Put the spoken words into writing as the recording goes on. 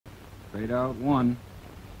Fade out 1.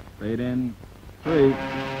 Fade in 3.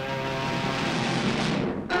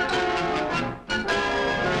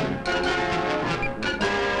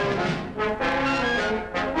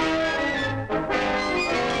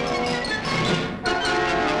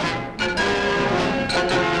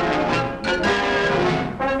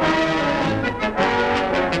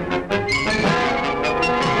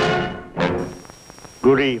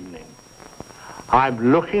 Good evening.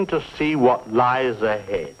 I'm looking to see what lies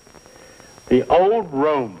ahead. The old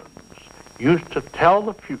Romans used to tell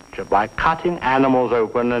the future by cutting animals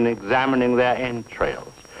open and examining their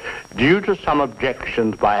entrails. Due to some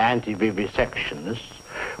objections by anti-vivisectionists,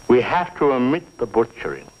 we have to omit the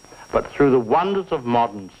butchering. But through the wonders of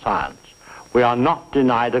modern science, we are not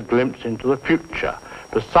denied a glimpse into the future.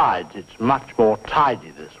 Besides, it's much more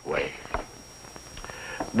tidy this way.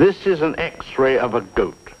 This is an X-ray of a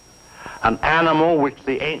goat, an animal which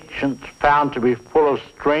the ancients found to be full of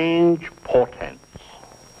strange portents.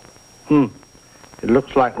 It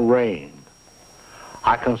looks like rain.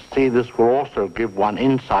 I can see this will also give one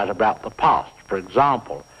insight about the past. For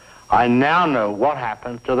example, I now know what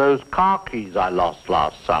happened to those car keys I lost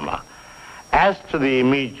last summer. As to the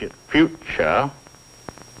immediate future,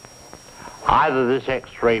 either this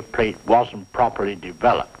X-ray plate wasn't properly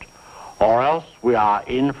developed, or else we are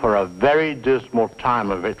in for a very dismal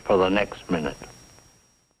time of it for the next minute.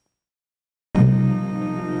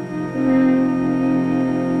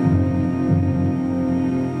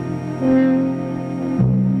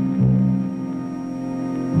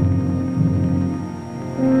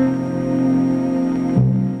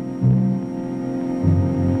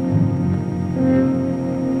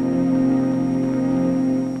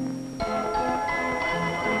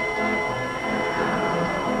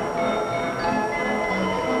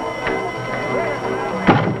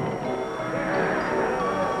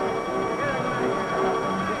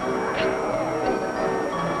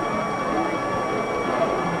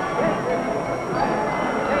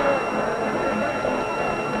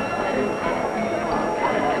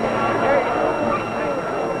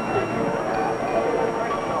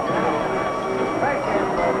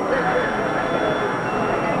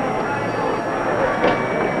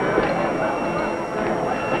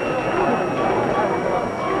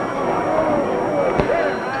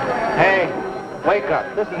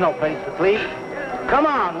 This is no place to sleep. Come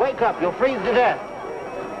on, wake up. You'll freeze to death.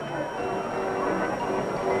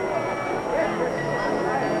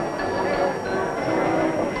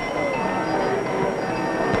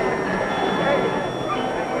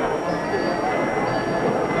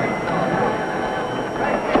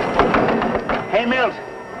 Hey, Mills,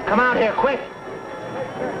 come out here, quick.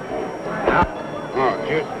 Oh,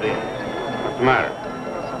 it's you, Steve. What's the matter?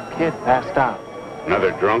 Some kid passed out.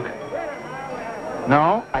 Another drunk?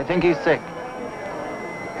 No, I think he's sick.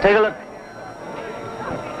 Take a look.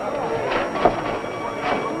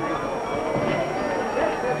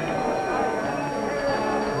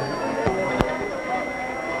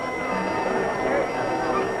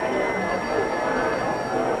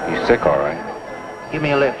 He's sick, all right. Give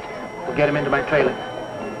me a lift. We'll get him into my trailer.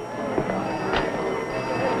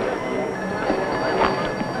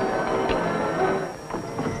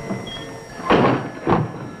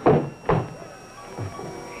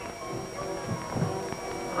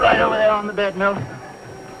 On the bed, Milt.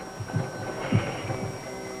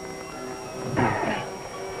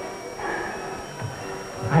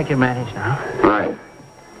 I can manage now. Right.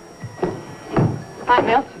 Hi,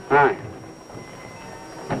 Milt. Hi.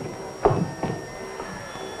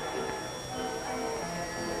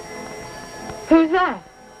 Who's that?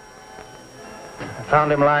 I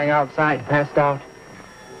found him lying outside, passed out.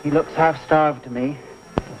 He looks half-starved to me.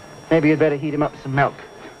 Maybe you'd better heat him up some milk.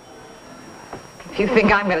 If you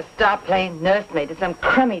think I'm going to start playing nursemaid to some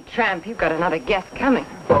crummy tramp, you've got another guest coming.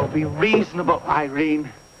 Oh, be reasonable,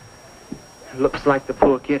 Irene. Looks like the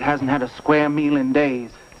poor kid hasn't had a square meal in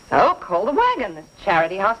days. So, call the wagon. There's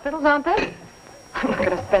charity hospitals, aren't there? I'm not going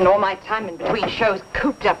to spend all my time in between shows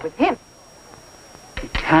cooped up with him. You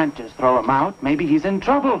can't just throw him out. Maybe he's in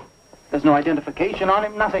trouble. There's no identification on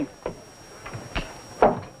him, nothing.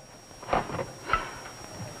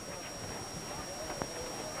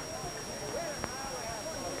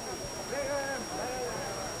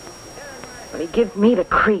 Well, he gives me the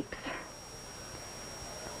creeps.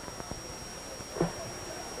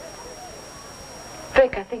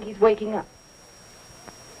 Vic, I think he's waking up.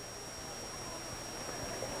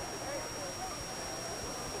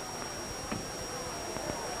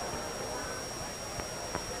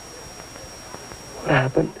 What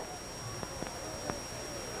happened?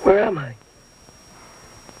 Where am I?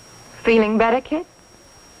 Feeling better, kid?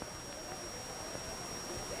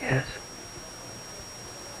 Yes.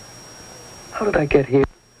 How did I get here?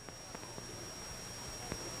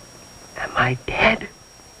 Am I dead?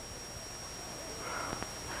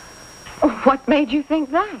 What made you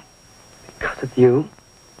think that? Because of you.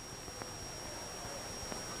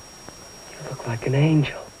 You look like an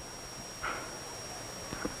angel.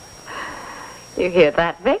 You hear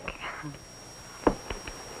that, Vic?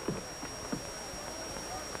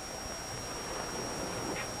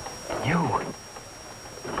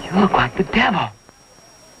 You look like the devil.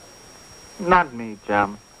 Not me,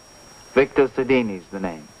 chum. Victor Sedini's the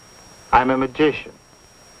name. I'm a magician.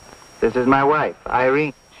 This is my wife,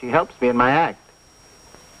 Irene. She helps me in my act.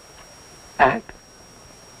 Act?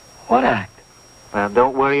 What act? Well,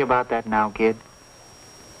 don't worry about that now, kid.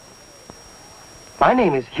 My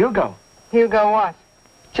name is Hugo. Hugo what?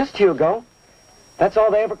 Just Hugo. That's all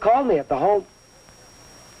they ever called me at the home.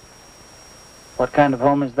 What kind of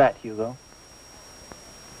home is that, Hugo?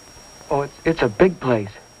 Oh, it's a big place.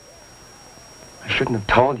 I shouldn't have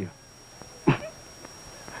told you.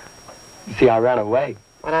 You see, I ran away.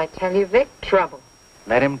 What I tell you, Vic? Trouble.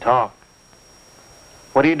 Let him talk.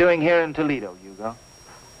 What are you doing here in Toledo, Hugo?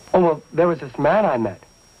 Oh, well, there was this man I met.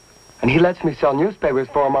 And he lets me sell newspapers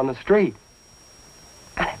for him on the street.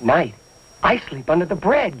 And at night, I sleep under the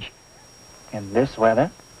bridge. In this weather?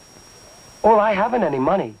 Oh, I haven't any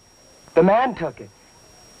money. The man took it.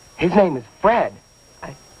 His name is Fred.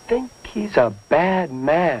 I think he's a bad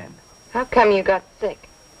man. How come you got sick?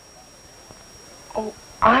 Oh,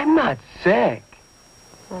 I'm not sick.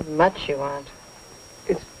 Not much you aren't.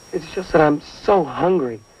 It's just that I'm so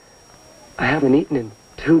hungry. I haven't eaten in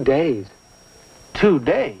 2 days. 2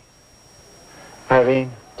 days?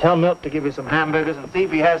 Irene, tell Milt to give you some hamburgers and see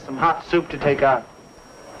if he has some hot soup to take out.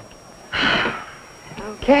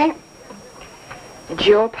 Okay. It's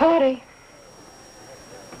your party.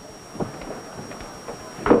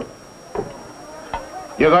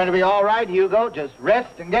 You're going to be all right, Hugo. Just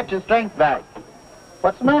rest and get your strength back.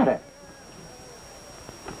 What's the matter?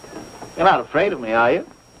 You're not afraid of me, are you?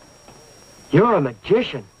 You're a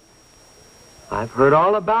magician. I've heard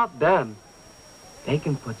all about them. They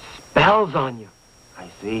can put spells on you. I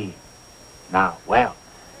see. Now, well,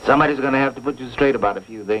 somebody's going to have to put you straight about a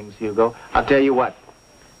few things, Hugo. I'll tell you what.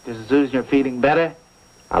 Just as soon as you're feeling better,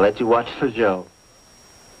 I'll let you watch the show.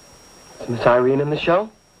 Is Miss Irene in the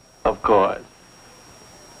show? Of course.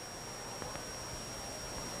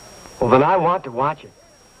 Well, then I want to watch it.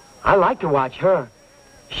 I like to watch her.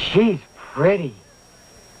 She's pretty.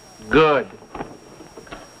 Good.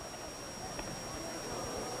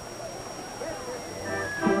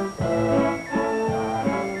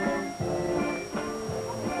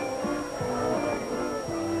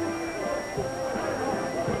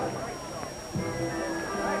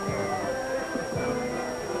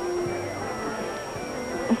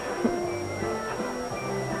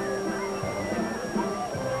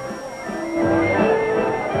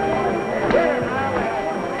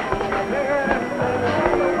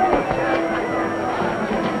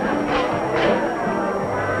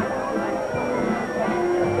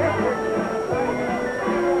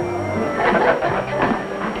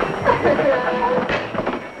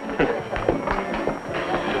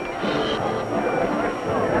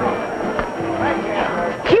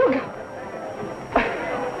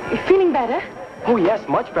 Oh, yes,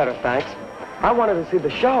 much better, thanks. I wanted to see the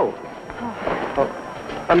show.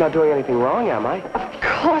 Oh, I'm not doing anything wrong, am I? Of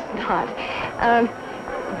course not.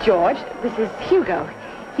 George, this is Hugo.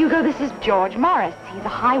 Hugo, this is George Morris. He's a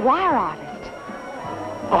high wire artist.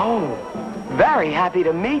 Oh, very happy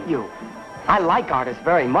to meet you. I like artists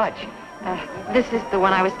very much. This is the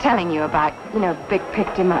one I was telling you about. You know, Vic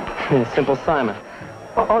picked him up. Simple Simon.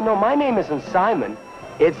 Oh, no, my name isn't Simon.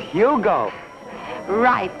 It's Hugo.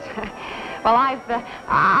 Right. Well,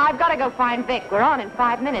 I've got to go find Vic. We're on in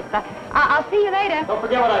 5 minutes. I'll see you later. Don't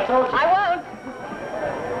forget what I told you. I won't.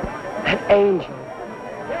 An angel.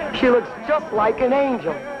 She looks just like an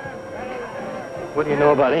angel. What do you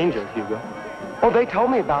know about angels, Hugo? Oh, they told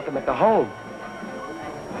me about them at the home.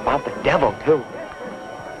 About the devil, too.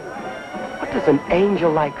 What does an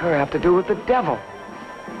angel like her have to do with the devil?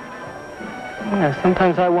 Yeah,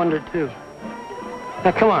 sometimes I wonder, too.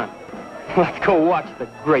 Now, come on. Let's go watch the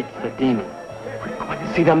great Sedini. We're going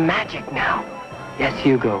to see the magic now. Yes,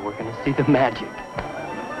 Hugo, we're going to see the magic.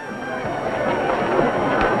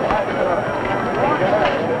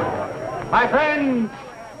 My friends,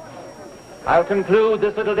 I'll conclude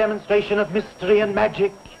this little demonstration of mystery and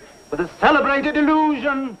magic with the celebrated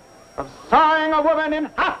illusion of sawing a woman in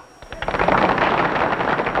half.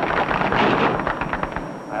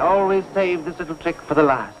 I always save this little trick for the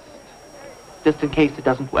last, just in case it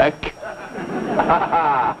doesn't work.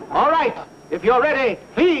 All right, if you're ready,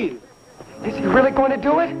 please, Is he really going to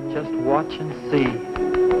do it? Just watch and see.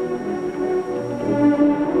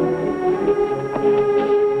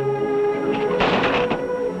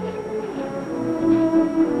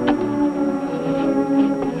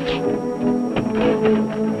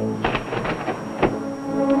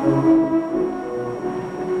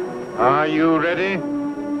 Are you ready?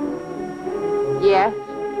 Yes.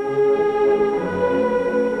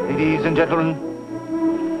 Ladies and gentlemen,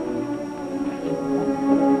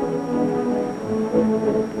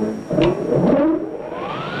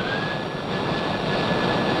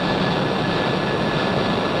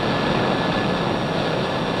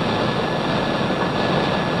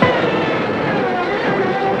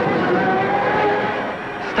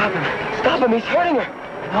 Stop him. Stop him. He's hurting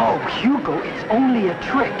her. no, Hugo, it's only a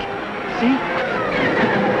trick. See?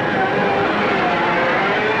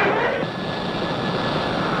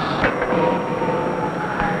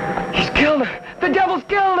 He's killed her. The devil's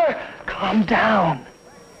killed her. Calm down.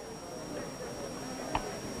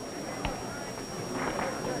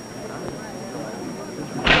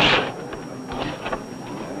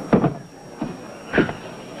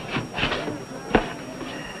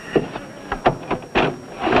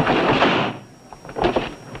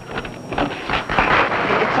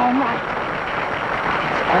 It's all right.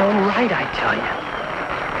 It's all right, I tell you.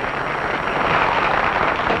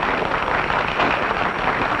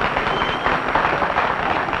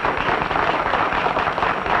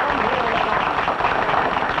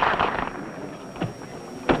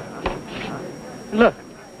 Look,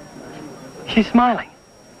 she's smiling.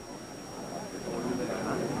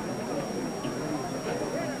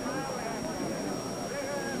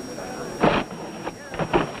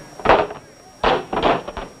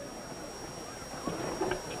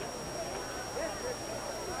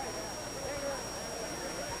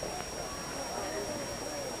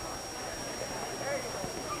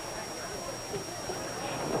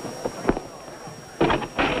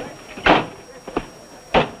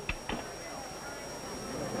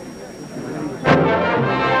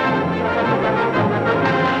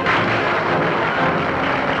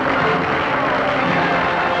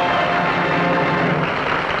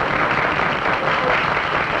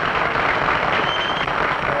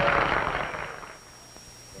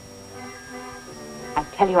 I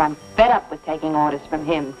tell you, I'm fed up with taking orders from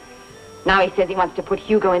him. Now he says he wants to put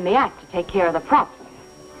Hugo in the act to take care of the props.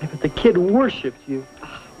 Yeah, but the kid worships you.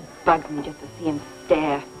 Bugs me just to see him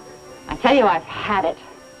stare. I tell you, I've had it.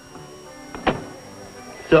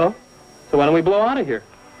 So why don't we blow out of here?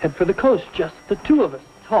 Head for the coast, just the two of us.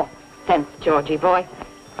 Talk sense, Georgie boy.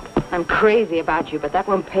 I'm crazy about you, but that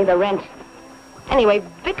won't pay the rent. Anyway,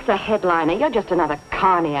 Vic's a headliner. You're just another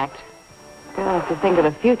carny act. Gotta have to think of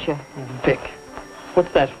the future. Vic,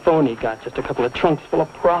 what's that phone he got? Just a couple of trunks full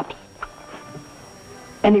of props.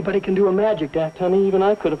 Anybody can do a magic act, honey. Even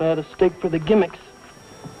I could have had a stake for the gimmicks.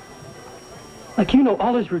 Like, you know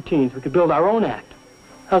all his routines. We could build our own act.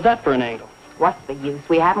 How's that for an angle? What's the use?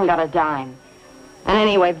 We haven't got a dime. And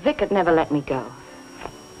anyway, Vic had never let me go.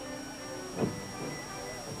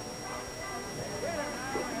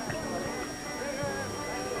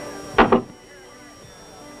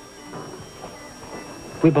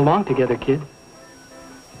 We belong together, kid.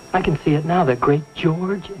 I can see it now, the great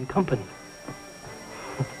George and company.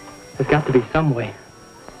 There's got to be some way.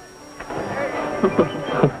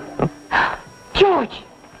 George!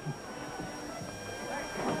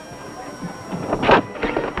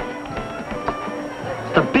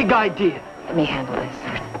 It's a big idea. Let me handle this.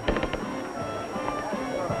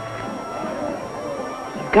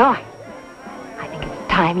 Hugo, I think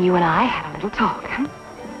it's time you and I had a little talk, huh?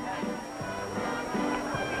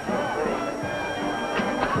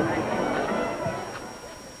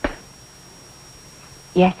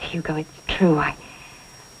 Yes, Hugo, it's true.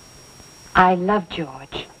 I love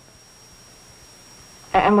George.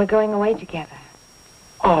 And we're going away together.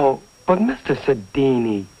 Oh, but Mr.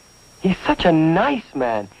 Sedini, he's such a nice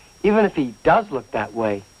man, even if he does look that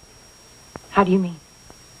way. How do you mean?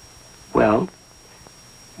 Well,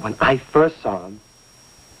 when I first saw him,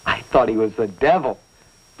 I thought he was the devil.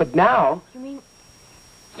 But now... You mean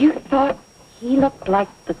you thought he looked like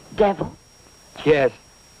the devil? Yes.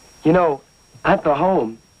 You know, at the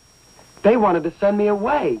home, they wanted to send me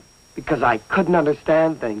away because I couldn't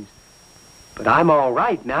understand things. But I'm all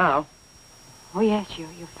right now. Oh, yes, you're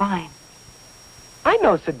fine. I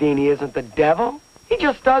know Sedini isn't the devil. He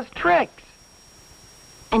just does tricks.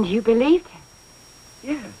 And you believed him?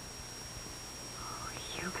 Yes. Oh,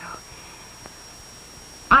 Hugo.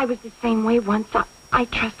 I was the same way once. I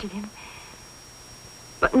trusted him.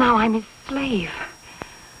 But now I'm his slave.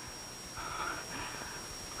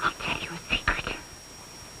 I'll tell you a secret.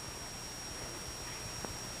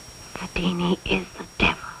 Houdini is the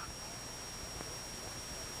devil.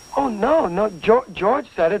 Oh, no. George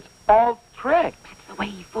said it's all tricks. That's the way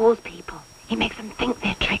he fools people. He makes them think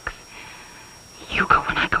they're tricks. Hugo,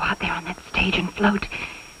 when I go out there on that stage and float,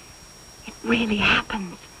 it really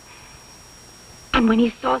happens. And when he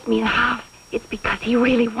saws me in half, it's because he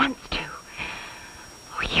really wants to.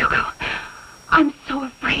 Oh, Hugo, I'm so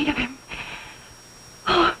afraid of him.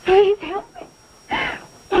 Oh, please help me.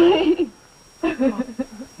 Please.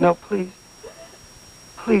 No, please.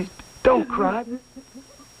 Please, don't cry.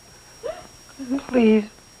 Please.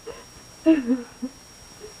 What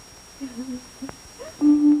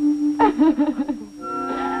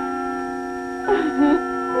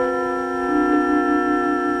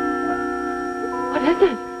is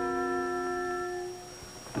it?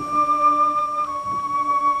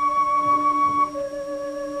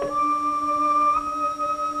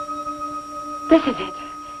 This is it.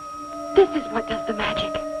 This is what does the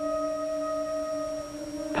magic.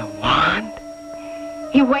 The wand?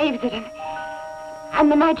 He waves it and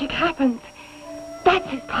the magic happens. That's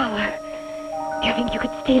his power. Do you think you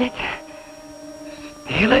could steal it?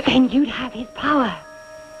 Steal it? Then you'd have his power.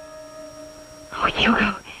 Oh,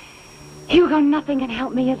 Hugo. Hugo, nothing can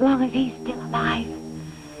help me as long as he's still alive.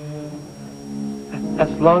 As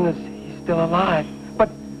long as he's still alive. But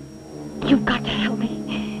you've got to help me.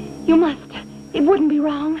 You must. It wouldn't be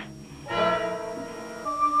wrong.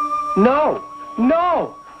 No.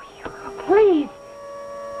 Oh, Hugo, please.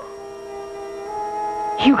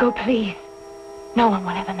 Hugo, please. No one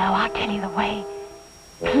will ever know. I'll tell you the way.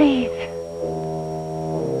 Please.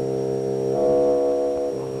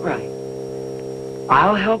 Right.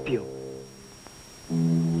 I'll help you.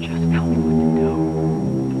 Just tell me what to do.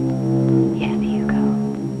 Yes, Hugo.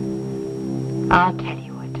 I'll tell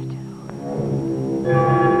you what to do.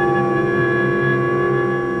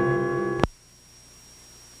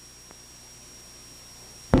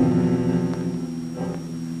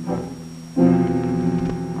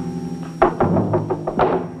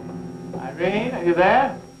 Irene, are you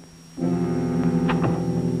there?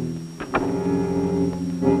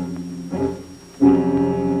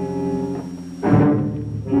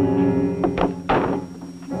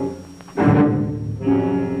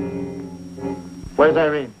 Where's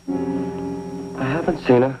Irene? I haven't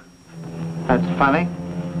seen her. That's funny.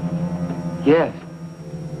 Yes.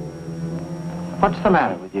 What's the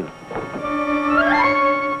matter with you?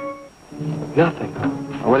 Nothing.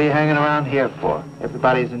 What are you hanging around here for?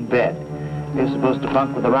 Everybody's in bed. You're supposed to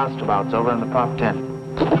bunk with the roustabouts over in the prop tent.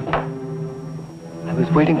 I was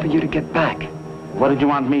waiting for you to get back. What did you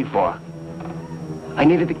want me for? I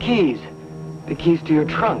needed the keys. The keys to your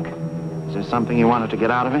trunk. Is there something you wanted to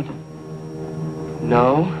get out of it?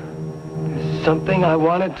 No. There's something I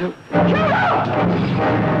wanted to...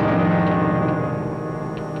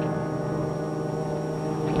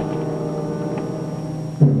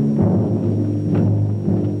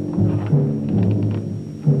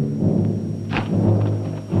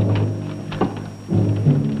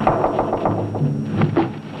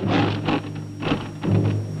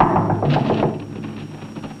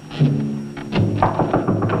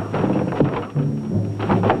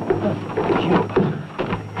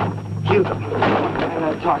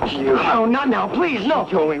 Oh, not now, please, no.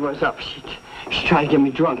 She told me what's up. She tried to get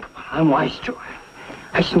me drunk. I'm wise to her.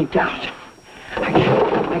 I sneaked out. I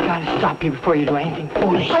gotta stop you before you do anything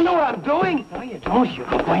foolish. I know what I'm doing. No, you don't,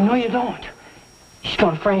 Hugo. I know you don't. She's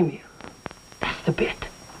gonna frame you. That's the bit.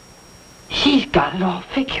 She's got it all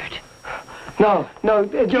figured. No,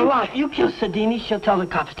 you're lying. You kill Sadini, she'll tell the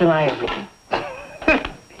cops tonight everything.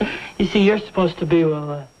 You see, you're supposed to be,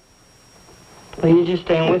 well, you just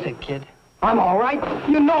ain't with it, kid. I'm all right.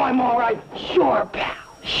 You know I'm all right. Sure, pal.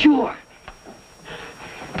 Sure.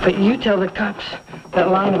 But you tell the cops that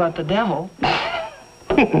line about the devil. Well,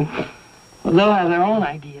 they'll have their own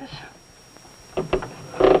ideas.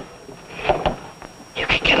 You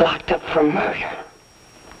could get locked up for murder.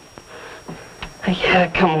 I gotta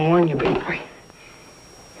come and warn you, big boy.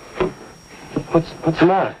 What's the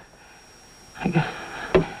matter?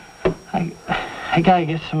 I gotta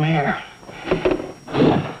get some air.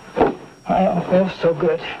 I don't feel so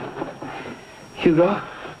good. Hugo,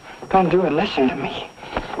 don't do it. Listen to me.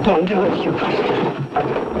 Don't do it, Hugo.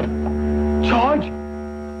 George!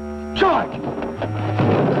 George!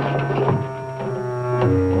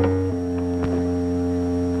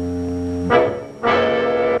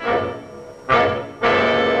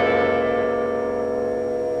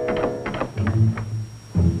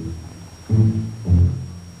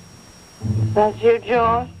 Is that you,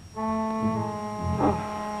 George?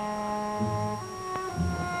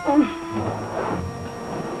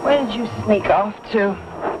 Where did you sneak off to?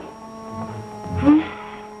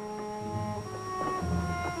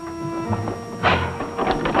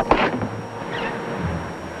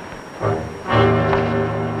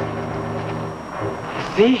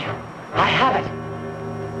 See? I have it.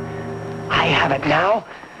 I have it now.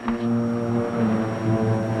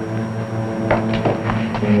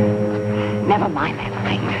 Never mind that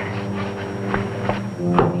thing.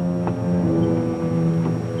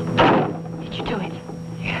 Did you do it?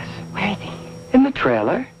 Yes. Where is he? In the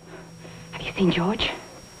trailer? Have you seen George?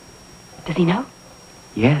 Does he know?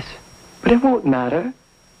 Yes. But it won't matter.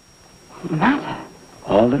 What's the matter?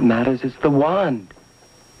 All that matters is the wand.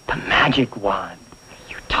 The magic wand. What are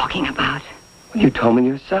you talking about? Well, you told me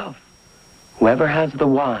yourself. Whoever has the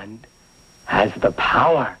wand has the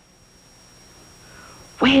power.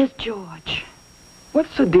 Where's George? What's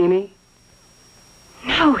Sedini?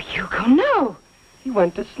 No, Hugo, no. He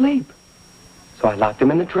went to sleep. So I locked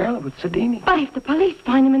him in the trailer with Sedini. But if the police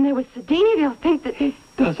find him in there with Sedini, they'll think that... It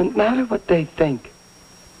doesn't matter what they think.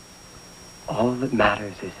 All that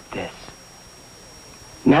matters is this.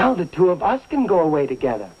 Now the two of us can go away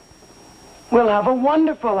together. We'll have a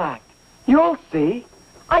wonderful act. You'll see.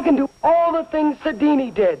 I can do all the things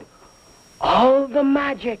Sedini did. All the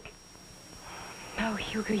magic. No,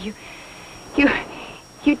 Hugo, you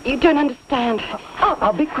don't understand.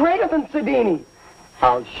 I'll be greater than Sedini.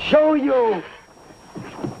 I'll show you.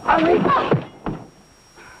 Irene!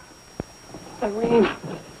 Irene,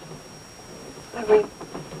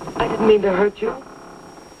 I didn't mean to hurt you.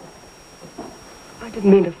 I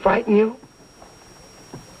didn't mean to frighten you.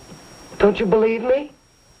 Don't you believe me?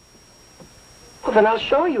 Well, then I'll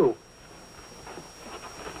show you.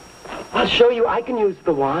 I'll show you I can use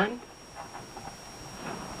the wand.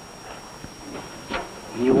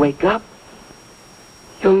 When you wake up,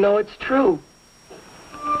 you'll know it's true.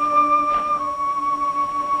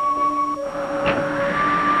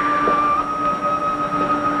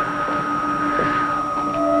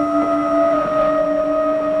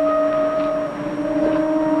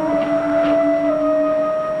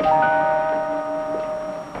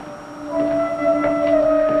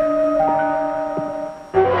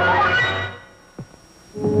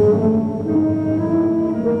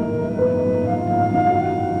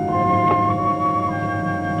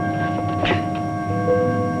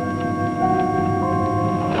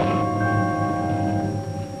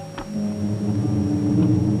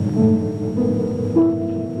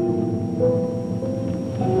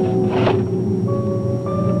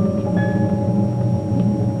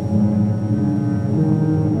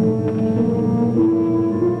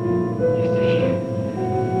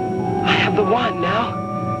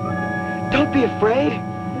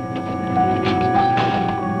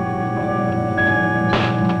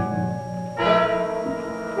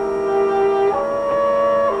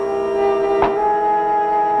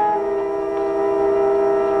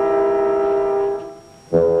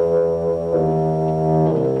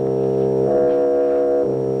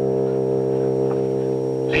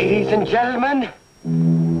 Ladies and gentlemen,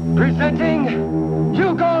 presenting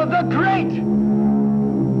Hugo the Great!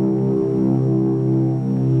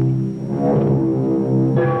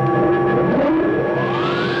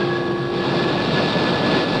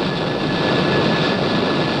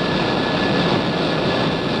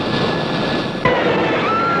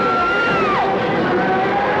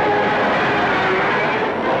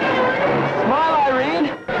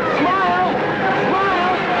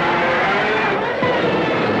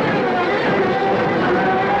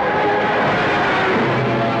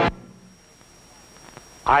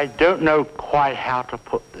 I don't know quite how to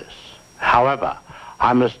put this. However,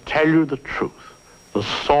 I must tell you the truth. The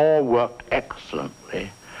saw worked excellently,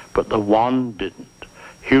 but the wand didn't.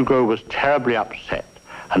 Hugo was terribly upset,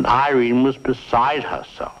 and Irene was beside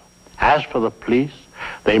herself. As for the police,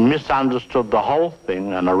 they misunderstood the whole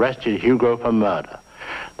thing and arrested Hugo for murder.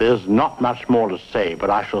 There's not much more to say, but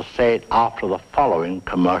I shall say it after the following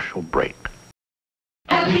commercial break.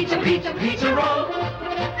 Have a pizza, pizza, pizza roll.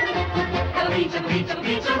 Have a pizza, pizza,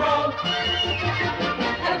 pizza roll.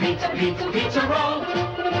 Have a pizza, pizza, pizza roll.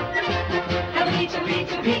 Have a pizza,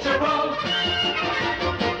 pizza, pizza roll.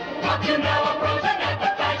 Up to now a frozen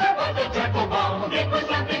appetizer was a triple bone. It was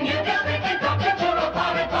something you just quickly dropped into a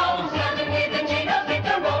potted bowl. Suddenly the Geno's picked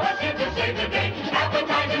the rollers here to save the day.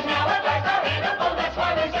 Appetizers now at last are edible. That's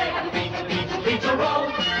why they say have a pizza, pizza, pizza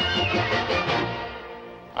roll.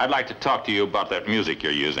 I'd like to talk to you about that music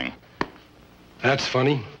you're using. That's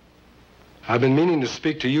funny. I've been meaning to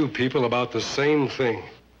speak to you people about the same thing.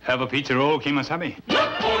 Have a pizza roll, Kimasabi.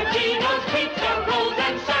 Look for Geno's pizza rolls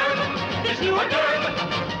and serve this new hors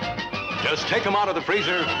d'oeuvre. Just take them out of the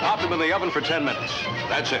freezer, pop them in the oven for 10 minutes.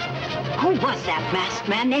 That's it. Who was that masked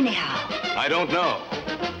man anyhow? I don't know.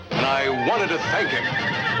 And I wanted to thank him.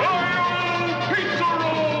 Pizza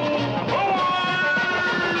roll!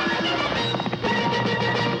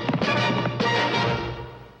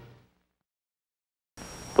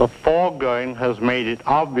 The foregoing has made it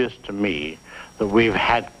obvious to me that we've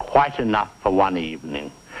had quite enough for one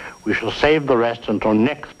evening. We shall save the rest until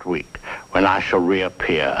next week, when I shall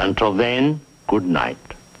reappear. Until then, good night.